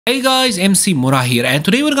Hey guys, MC Mura here, and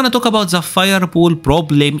today we're gonna talk about the fireball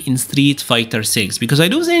problem in Street Fighter 6 because I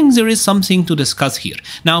do think there is something to discuss here.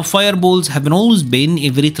 Now, fireballs have always been a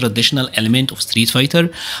very traditional element of Street Fighter.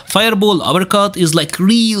 Fireball uppercut is like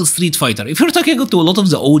real Street Fighter. If you're talking to a lot of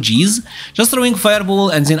the OGs, just throwing fireball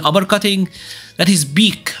and then uppercutting, that is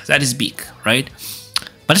peak, right?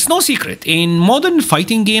 But it's no secret, in modern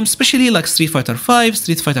fighting games, especially like Street Fighter 5,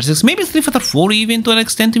 Street Fighter 6, maybe Street Fighter 4 even to an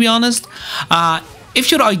extent, to be honest, if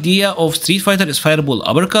your idea of Street Fighter is fireball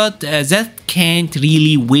uppercut, that can't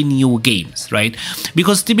really win you games, right?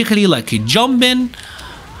 Because typically like a jump in,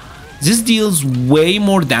 this deals way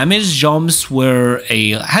more damage. Jumps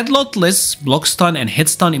had a lot less block stun and hit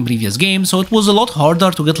stun in previous games, so it was a lot harder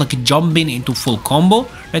to get like a jump in into full combo,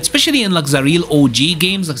 right? Especially in like the real OG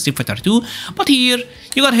games like Street Fighter 2. But here,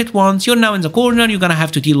 you got hit once, you're now in the corner, you're gonna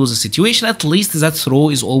have to deal with the situation. At least that throw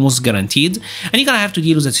is almost guaranteed, and you're gonna have to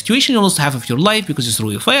deal with that situation. You lost half of your life because you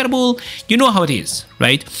threw a fireball. You know how it is,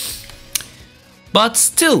 right? But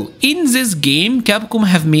still, in this game, Capcom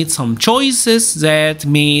have made some choices that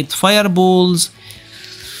made fireballs,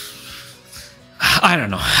 I don't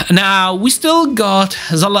know. Now, we still got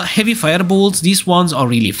the heavy fireballs. These ones are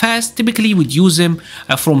really fast. Typically, we'd use them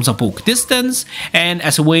from the poke distance and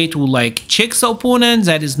as a way to like check the opponent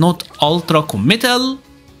that is not ultra committal.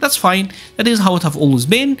 That's fine. That is how it have always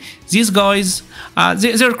been. These guys,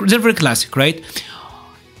 they're very classic, right?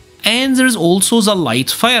 And there's also the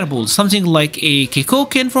light fireball, something like a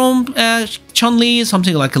Kikoken from Chun-Li,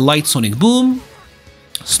 something like a light sonic boom.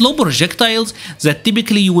 Slow projectiles that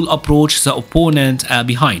typically you will approach the opponent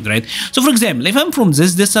behind, right? So for example, if I'm from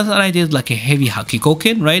this distance and I did like a heavy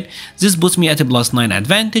Kikoken, right? This puts me at a +9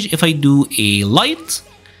 advantage. If I do a light,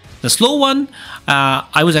 the slow one,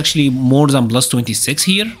 I was actually more than +26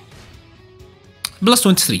 here.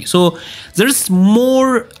 +23, so there's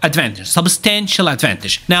more advantage, substantial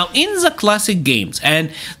advantage. Now in the classic games,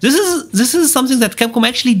 and this is something that Capcom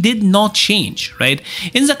actually did not change, right?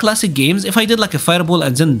 In the classic games, if I did like a fireball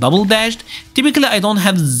and then double dashed, typically I don't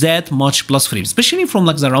have that much plus frame, especially from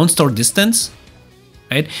like the round star distance,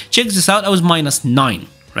 right? Check this out, I was -9.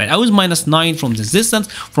 Right, I was -9 from this distance,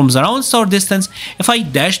 from the round star distance. If I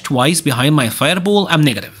dash twice behind my fireball, I'm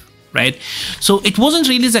negative. Right, so it wasn't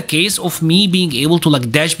really the case of me being able to like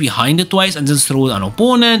dash behind it twice and then throw an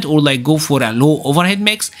opponent or like go for a low overhead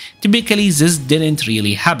mix. Typically this didn't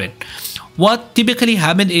really happen. What typically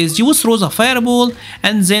happened is you would throw the fireball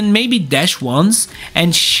and then maybe dash once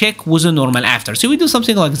and check with a normal after. So we do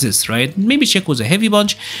something like this, right? Maybe check with a heavy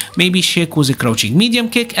punch, maybe check with a crouching medium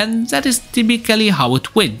kick, and that is typically how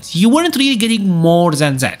it went. You weren't really getting more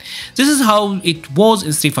than that. This is how it was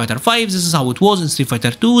in Street Fighter 5, this is how it was in Street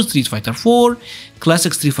Fighter 2, Street Fighter 4,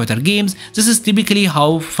 classic Street Fighter games. This is typically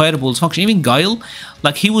how fireballs function. Even Guile,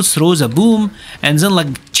 like he would throw the boom and then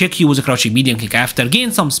like check you with a crouching medium kick after,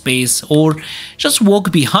 gain some space, or just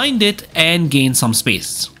walk behind it and gain some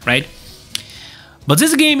space, right? But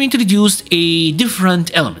this game introduced a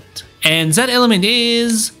different element, and that element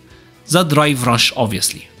is the drive rush,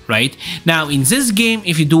 obviously. Right? Now in this game,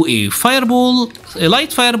 if you do a fireball, a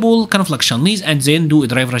light fireball, kind of like Chun-Li's, and then do a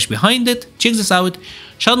drive rush behind it, check this out,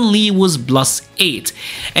 Chun-Li was +8,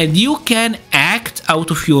 and you can act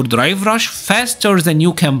out of your drive rush faster than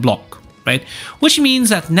you can block, right? Which means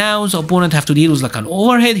that now the opponent have to deal with like an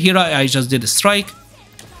overhead. Here I just did a strike,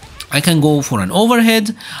 I can go for an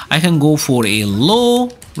overhead, I can go for a low,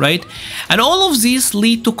 right? And all of these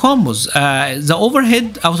lead to combos. The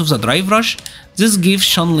overhead out of the drive rush, this gives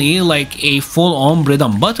Chun-Li like a full-on bread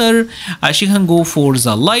and butter. She can go for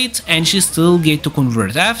the light and she still get to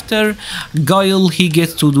convert after. Guile, he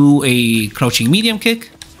gets to do a crouching medium kick,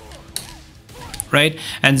 right?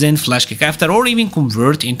 And then flash kick after, or even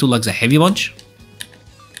convert into like the heavy punch.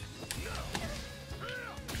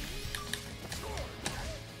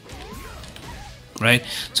 Right,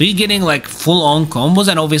 so you're getting like full-on combos,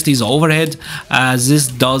 and obviously the overhead, this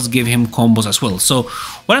does give him combos as well. So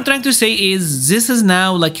what I'm trying to say is this is now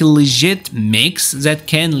like a legit mix that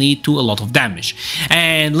can lead to a lot of damage.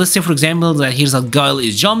 And let's say for example that here's a Guile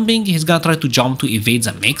is jumping, he's gonna try to jump to evade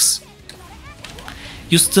the mix.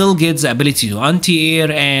 You still get the ability to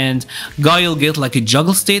anti-air, and Guile get like a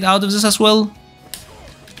juggle state out of this as well.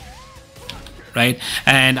 Right,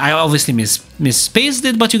 and I obviously misspaced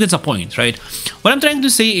it, but you get the point, right? What I'm trying to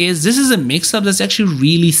say is this is a mix-up that's actually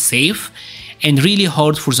really safe and really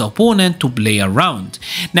hard for the opponent to play around.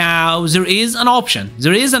 Now there is an option,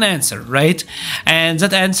 there is an answer, right? And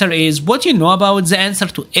that answer is what you know about the answer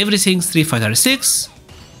to everything Street Fighter 6.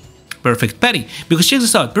 Perfect parry, because check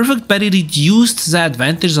this out, perfect parry reduced the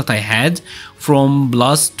advantage that I had from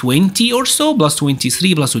 +20 or so,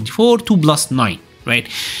 +23, +24 to +9. right?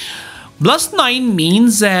 +9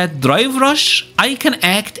 means that drive rush, I can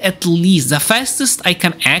act at least, the fastest I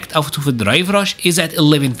can act out of a drive rush is at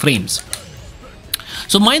 11 frames.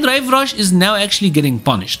 So my drive rush is now actually getting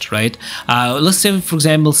punished, right? Let's say, for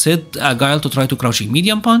example, set Guile to try to crouching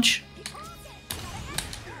medium punch.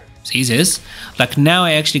 See this? Like now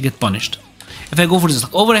I actually get punished. If I go for this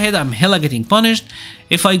like overhead, I'm hella getting punished.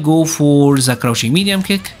 If I go for the crouching medium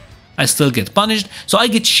kick, I still get punished. So I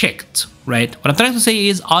get checked, right? What I'm trying to say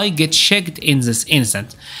is I get checked in this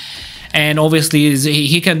instant. And obviously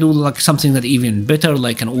he can do like something that even better,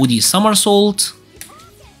 like an OD somersault,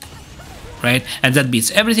 right? And that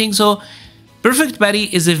beats everything. So perfect parry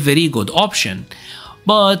is a very good option.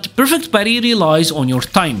 But perfect parry relies on your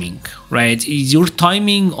timing, right? Your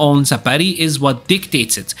timing on the parry is what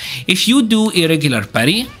dictates it. If you do irregular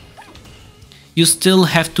parry, you still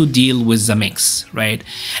have to deal with the mix, right?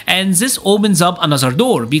 And this opens up another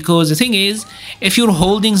door, because the thing is, if you're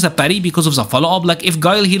holding the parry because of the follow-up, like if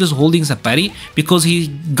Guile here is holding the parry because he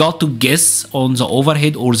got to guess on the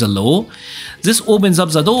overhead or the low, this opens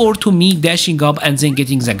up the door to me dashing up and then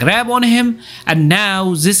getting the grab on him, and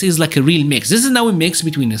now this is like a real mix. This is now a mix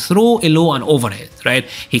between a throw, a low, and overhead, right?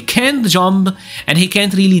 He can't jump and he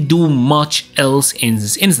can't really do much else in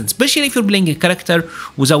this instance, especially if you're playing a character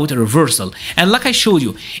without a reversal. And like I showed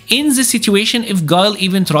you, in this situation, if Guile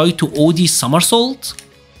even tried to OD somersault,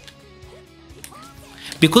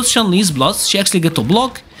 because Chun-Li's plus, she actually get to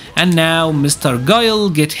block, and now Mr.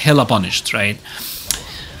 Guile get hella punished, right?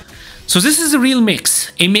 So this is a real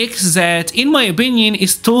mix, a mix that, in my opinion,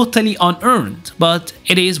 is totally unearned, but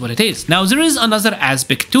it is what it is. Now, there is another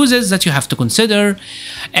aspect to this that you have to consider,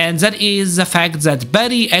 and that is the fact that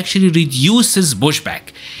parry actually reduces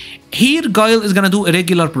pushback. Here, Guile is gonna do a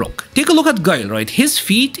regular block. Take a look at Guile, right? His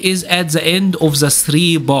feet is at the end of the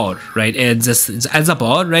 3 bar, right? At the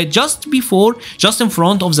bar, right? Just in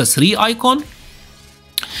front of the 3 icon.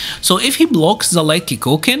 So if he blocks the light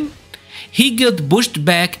Kikoken, he get pushed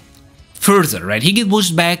back further, right? He get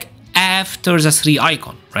pushed back after the 3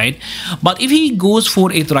 icon, right? But if he goes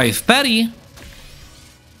for a drive parry,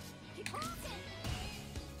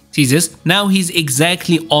 see this? Now he's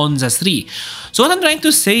exactly on the 3. So what I'm trying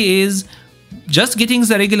to say is, just getting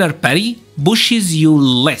the regular parry pushes you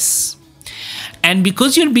less. And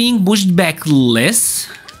because you're being pushed back less,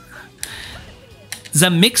 the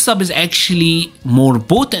mix-up is actually more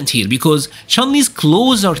potent here, because Chun-Li is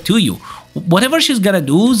closer to you. Whatever she's gonna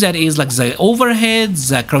do, that is like the overhead,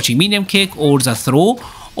 the crouching medium kick, or the throw,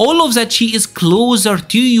 all of that, she is closer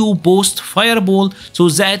to you post fireball, so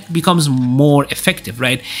that becomes more effective,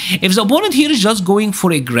 right? If the opponent here is just going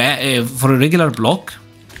for a regular block,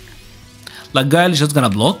 like Guile is just gonna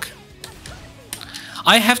block,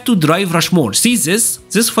 I have to drive rush more. See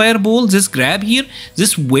this fireball, this grab here,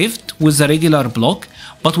 this whiffed with the regular block,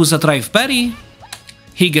 but with the drive parry,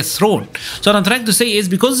 he gets thrown. So what I'm trying to say is,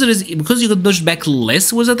 because you get pushed back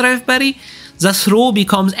less with the drive parry, the throw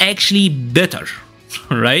becomes actually better,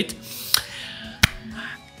 right?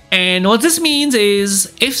 And what this means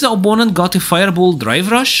is, if the opponent got a fireball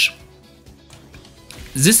drive rush,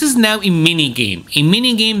 this is now a mini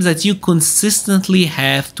game that you consistently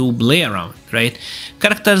have to play around, right?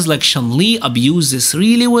 Characters like Chun-Li abuse this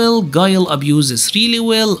really well, Guile abuses this really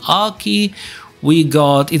well, Aki, we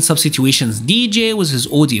got in some situations DJ with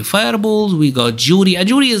his OD fireballs, we got Jury, and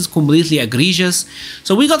Jury is completely egregious.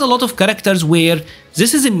 So we got a lot of characters where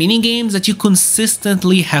this is a mini game that you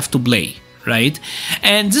consistently have to play, right?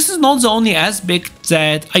 And this is not the only aspect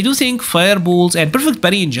that I do think fireballs and perfect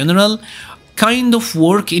parry in general kind of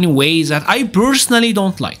work in ways that I personally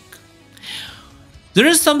don't like. There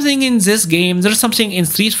is something in this game, there's something in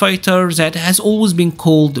Street Fighter that has always been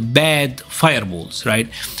called bad fireballs, right?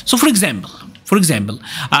 So for example,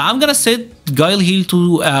 I'm gonna set Guile here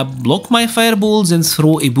to block my fireballs and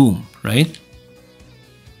throw a boom, right?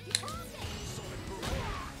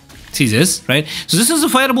 See this, right? So this is a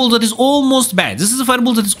fireball that is almost bad. This is a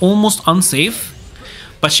fireball that is almost unsafe.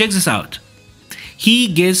 But check this out. He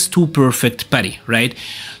gets to perfect parry, right?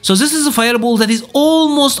 So this is a fireball that is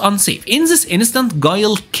almost unsafe. In this instant,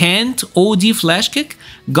 Guile can't OD flash kick.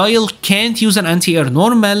 Guile can't use an anti-air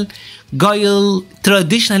normal. Guile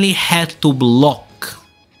traditionally had to block,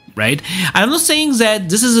 right? I'm not saying that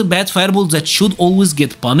this is a bad fireball that should always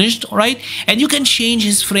get punished, right? And you can change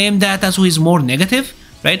his frame data so he's more negative,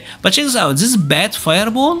 right? But check this out, this bad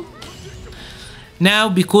fireball, now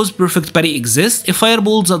because perfect parry exists, a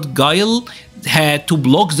fireball that Guile had to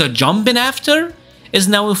block the jump in after is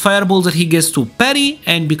now a fireball that he gets to parry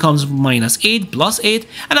and becomes -8, +8,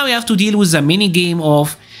 and now we have to deal with the mini game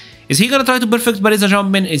of, is he gonna try to perfect parry the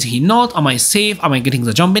jump in? Is he not? Am I safe? Am I getting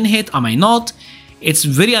the jump in hit? Am I not? It's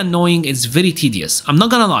very annoying. It's very tedious. I'm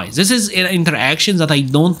not gonna lie. This is an interaction that I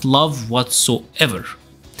don't love whatsoever.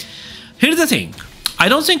 Here's the thing. I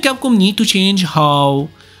don't think Capcom need to change how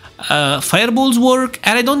fireballs work,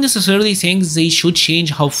 and I don't necessarily think they should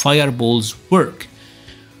change how fireballs work.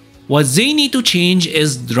 What they need to change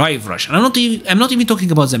is drive rush. And I'm not even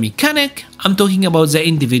talking about the mechanic, I'm talking about the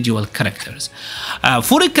individual characters.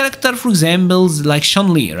 For a character, for example, like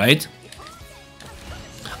Chun-Li, right?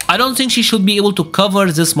 I don't think she should be able to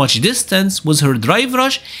cover this much distance with her drive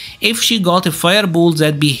rush if she got a fireball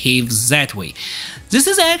that behaves that way. This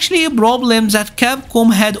is actually a problem that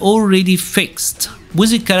Capcom had already fixed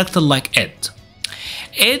with a character like Ed.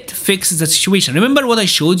 Ed fixes the situation. Remember what I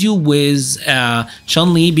showed you with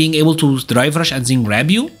Chun-Li being able to drive rush and then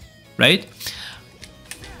grab you, right?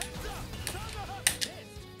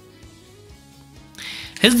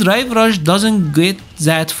 His drive rush doesn't get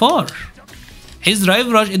that far. His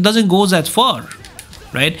drive rush, it doesn't go that far,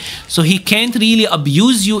 right? So he can't really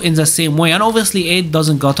abuse you in the same way. And obviously Ed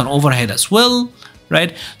doesn't got an overhead as well,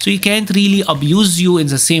 right? So he can't really abuse you in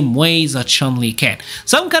the same way that Chun-Li can.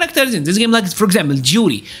 Some characters in this game, like for example,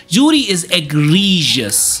 Judy. Judy is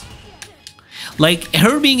egregious. Like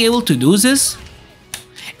her being able to do this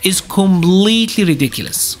is completely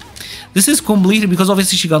ridiculous. This is completely because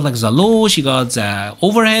obviously she got like the low, she got the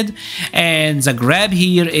overhead, and the grab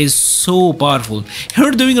here is so powerful.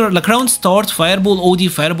 Her doing her like round start fireball,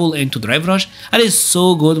 OD fireball into drive rush, that is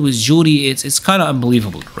so good with Judy. It's kind of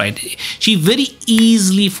unbelievable, right? She very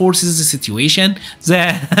easily forces the situation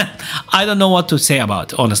that I don't know what to say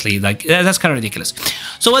about, honestly. Like that's kind of ridiculous.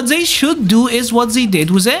 So what they should do is what they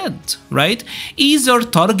did with Ed, right? Either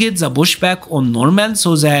target the pushback on normal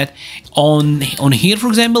so that on here, for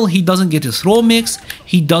example, he doesn't get a throw mix,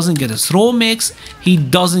 he doesn't get a throw mix, he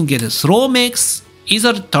doesn't get a throw mix.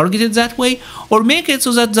 Either target it that way or make it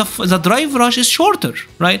so that the drive rush is shorter,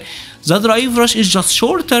 right? The drive rush is just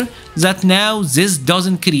shorter, that now this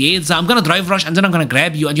doesn't create the I'm gonna drive rush and then I'm gonna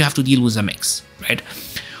grab you and you have to deal with the mix, right?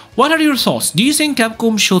 What are your thoughts? Do you think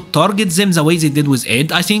Capcom should target them the way they did with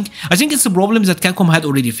Ed? I think it's a problem that Capcom had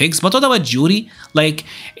already fixed. But what about Judy? Like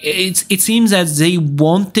it seems that they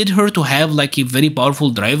wanted her to have like a very powerful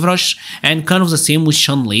drive rush, and kind of the same with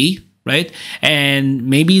Chun-Li, right? And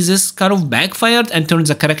maybe this kind of backfired and turned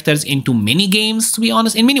the characters into mini games, to be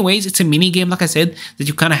honest. In many ways, it's a mini game, like I said, that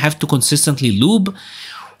you kind of have to consistently loop.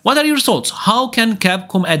 What are your thoughts? How can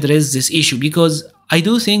Capcom address this issue? Because I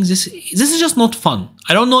do think this is just not fun.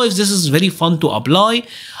 I don't know if this is very fun to apply,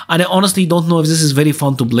 and I honestly don't know if this is very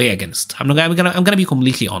fun to play against. I'm gonna be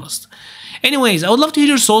completely honest. Anyways, I would love to hear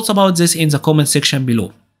your thoughts about this in the comment section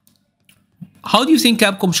below. How do you think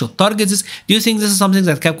Capcom should target this? Do you think this is something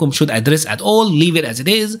that Capcom should address at all? Leave it as it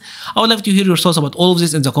is. I would love to hear your thoughts about all of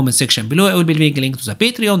this in the comment section below. I will be leaving a link to the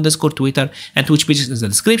Patreon, Discord, Twitter, and Twitch pages in the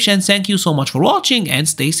description. Thank you so much for watching and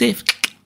stay safe.